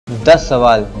10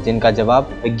 सवाल जिनका जवाब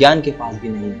विज्ञान के पास भी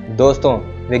नहीं है। दोस्तों,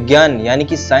 विज्ञान यानी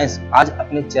कि साइंस आज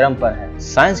अपने चरम पर है।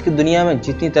 साइंस की दुनिया में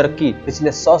जितनी तरक्की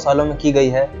पिछले 100 सालों में की गई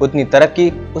है, उतनी तरक्की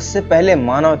उससे पहले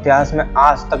मानव इतिहास में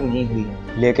आज तक नहीं हुई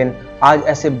है। लेकिन आज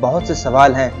ऐसे बहुत से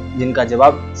सवाल हैं जिनका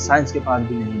जवाब साइंस के पास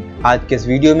भी नहीं है। आज के इस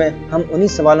वीडियो में हम उन्हीं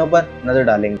सवालों पर नजर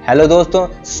डालेंगे। हेलो दोस्तों,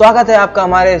 स्वागत है आपका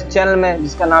हमारे इस चैनल में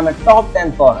जिसका नाम है टॉप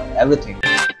 10 फॉर एवरीथिंग।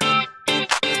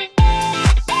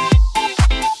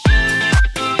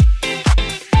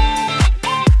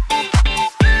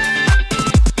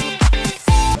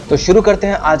 तो शुरू करते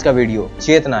हैं आज का वीडियो।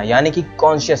 चेतना यानी कि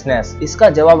कॉन्शियसनेस, इसका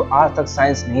जवाब आज तक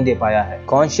साइंस नहीं दे पाया है।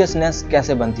 कॉन्शियसनेस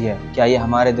कैसे बनती है? क्या ये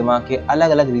हमारे दिमाग के अलग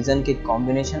अलग रीजन के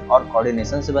कॉम्बिनेशन और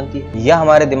कोऑर्डिनेशन से बनती है, या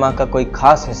हमारे दिमाग का कोई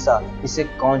खास हिस्सा इसे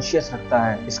कॉन्शियस रखता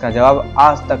है? इसका जवाब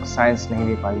आज तक साइंस नहीं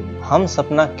दे पाई है। हम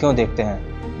सपना क्यों देखते हैं?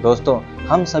 दोस्तों,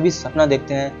 हम सभी सपना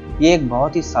देखते हैं, ये एक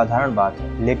बहुत ही साधारण बात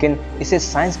है, लेकिन इसे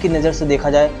साइंस की नज़र से देखा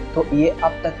जाए तो ये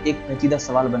अब तक एक पेचीदा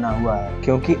सवाल बना हुआ है,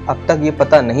 क्योंकि अब तक ये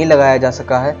पता नहीं लगाया जा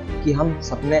सका है कि हम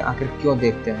सपने आखिर क्यों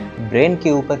देखते हैं। ब्रेन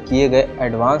के ऊपर किए गए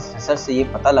एडवांस रिसर्च से ये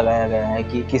पता लगाया गया है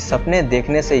कि सपने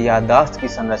देखने से याददाश्त की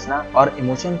संरचना और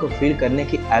इमोशन को फील करने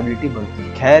की एबिलिटी बढ़ती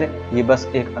है। खैर, ये बस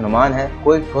एक अनुमान है,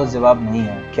 कोई ठोस जवाब नहीं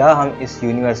है। क्या हम इस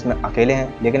यूनिवर्स में अकेले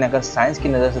हैं? लेकिन अगर साइंस की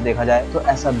नज़र से देखा जाए तो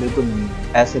ऐसा बिल्कुल नहीं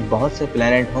है। ऐसे बहुत से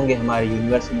प्लैनेट होंगे हमारे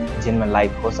यूनिवर्स में जिनमें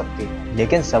लाइफ हो सकती है,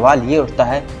 लेकिन सवाल ये उठता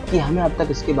है कि हमें अब तक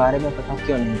इसके बारे में पता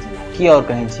क्यों नहीं चला कि और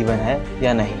कहीं जीवन है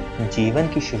या नहीं। जीवन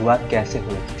की शुरुआत कैसे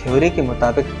हुई? थ्योरी के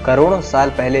मुताबिक करोड़ों साल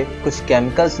पहले कुछ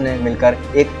केमिकल्स ने मिलकर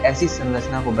एक ऐसी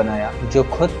संरचना को बनाया जो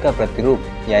खुद का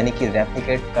प्रतिरूप यानी कि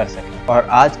रेप्लिकेट कर सके, और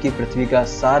आज की पृथ्वी का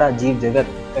सारा जीव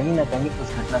जगत कहीं न कहीं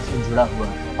उस घटना से जुड़ा हुआ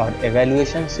है और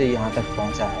एवेल्युएशन से यहाँ तक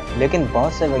पहुँचा है। लेकिन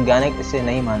बहुत से वैज्ञानिक इसे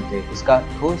नहीं मानते। इसका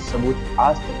ठोस सबूत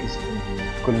आज तक किसी को नहीं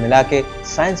है। कुल मिला के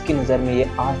साइंस की नज़र में ये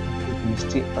आज तक एक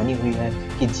मिस्ट्री बनी हुई है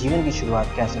कि जीवन की शुरुआत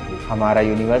कैसे हुई, हमारा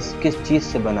यूनिवर्स किस चीज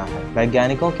से बना है।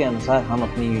 वैज्ञानिकों के अनुसार हम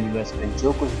अपने यूनिवर्स में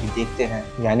जो कुछ भी देखते हैं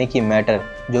यानी कि मैटर,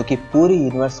 जो कि पूरी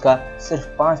यूनिवर्स का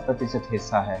सिर्फ 5%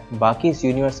 हिस्सा है, बाकी इस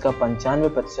यूनिवर्स का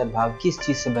 95% भाग किस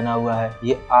चीज से बना हुआ है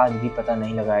ये आज भी पता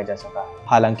नहीं लगाया जा सका है।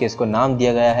 हालांकि इसको नाम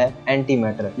दिया गया है एंटी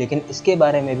मैटर, लेकिन इसके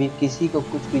बारे में भी किसी को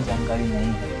कुछ भी जानकारी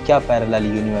नहीं है। क्या पैरेलल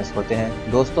यूनिवर्स होते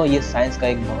हैं? दोस्तों, ये साइंस का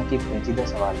एक बहुत ही पेचीदा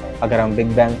सवाल है। अगर हम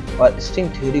बिग बैंग और स्ट्रिंग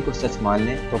थ्योरी को सच मान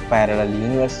लें तो पैरेलल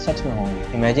यूनिवर्स सच में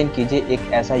होंगे। इमेजिन कीजिए,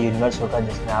 एक ऐसा यूनिवर्स होगा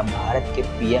जिसमें आप भारत के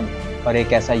पीएम, और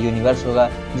एक ऐसा यूनिवर्स होगा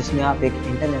जिसमें आप एक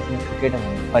इंटरनेशनल क्रिकेटर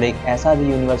होंगे, और एक ऐसा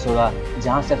भी यूनिवर्स होगा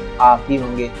जहां सिर्फ आप ही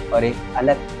होंगे और एक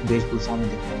अलग वेशभूषा में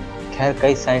दिखेंगे। खैर,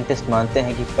 कई साइंटिस्ट मानते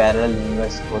हैं कि पैरेलल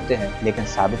यूनिवर्स होते हैं, लेकिन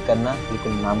साबित करना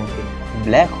बिल्कुल नामुमकिन है।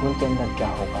 ब्लैक होल के अंदर क्या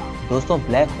होगा? दोस्तों,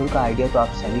 ब्लैक होल का आइडिया तो आप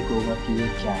सभी को होगा कि ये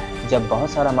क्या है। जब बहुत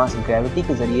सारा मास ग्रेविटी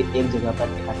के जरिए एक जगह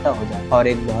पर इकट्ठा हो जाए और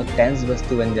एक बहुत टेंस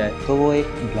वस्तु बन जाए तो वो एक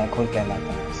ब्लैक होल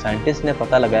कहलाता है। साइंटिस्ट ने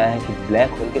पता लगाया है कि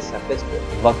ब्लैक होल के सरफेस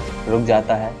पर वक्त रुक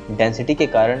जाता है डेंसिटी के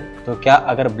कारण। तो क्या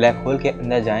अगर ब्लैक होल के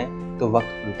अंदर जाएं तो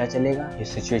वक्त उल्टा चलेगा? ये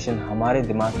सिचुएशन हमारे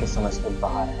दिमाग के समझ से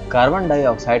बाहर है। कार्बन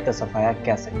डाइऑक्साइड का सफाया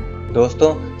कैसे?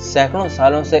 दोस्तों, सैकड़ों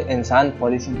सालों से इंसान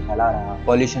पॉल्यूशन फैला रहा है।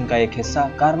 पॉल्यूशन का एक हिस्सा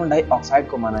कार्बन डाइऑक्साइड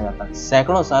को माना जाता है।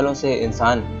 सैकड़ों सालों से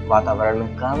इंसान वातावरण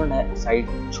में कार्बन डाइऑक्साइड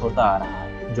छोड़ता आ रहा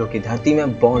है, जो कि धरती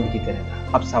में बॉन्ड की तरह था।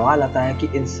 अब सवाल आता है कि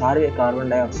इन सारे कार्बन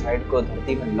डाइऑक्साइड को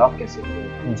धरती में लॉक कैसे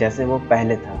किया जैसे वो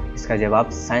पहले था? इसका जवाब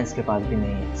साइंस के पास भी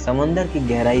नहीं है। समंदर की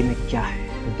गहराई में क्या है?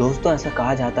 दोस्तों, ऐसा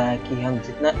कहा जाता है कि हम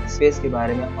जितना स्पेस के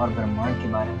बारे में और ब्रह्मांड के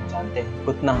बारे में जानते हैं,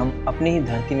 उतना हम अपनी ही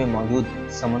धरती में मौजूद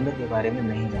समुद्र के बारे में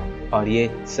नहीं जानते। और ये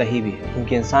सही भी है,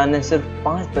 क्योंकि इंसान ने सिर्फ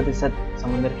 5%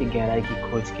 समुद्र की गहराई की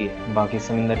खोज की है। बाकी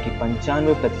समुद्र की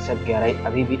 95% गहराई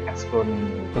अभी भी एक्सप्लोर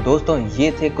नहीं हुई। तो दोस्तों,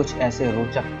 ये थे कुछ ऐसे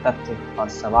रोचक तथ्य और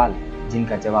सवाल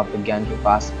जिनका जवाब विज्ञान के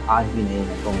पास आज भी नहीं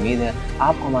है। तो उम्मीद है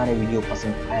आपको हमारे वीडियो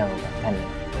पसंद आया होगा।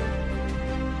 धन्यवाद।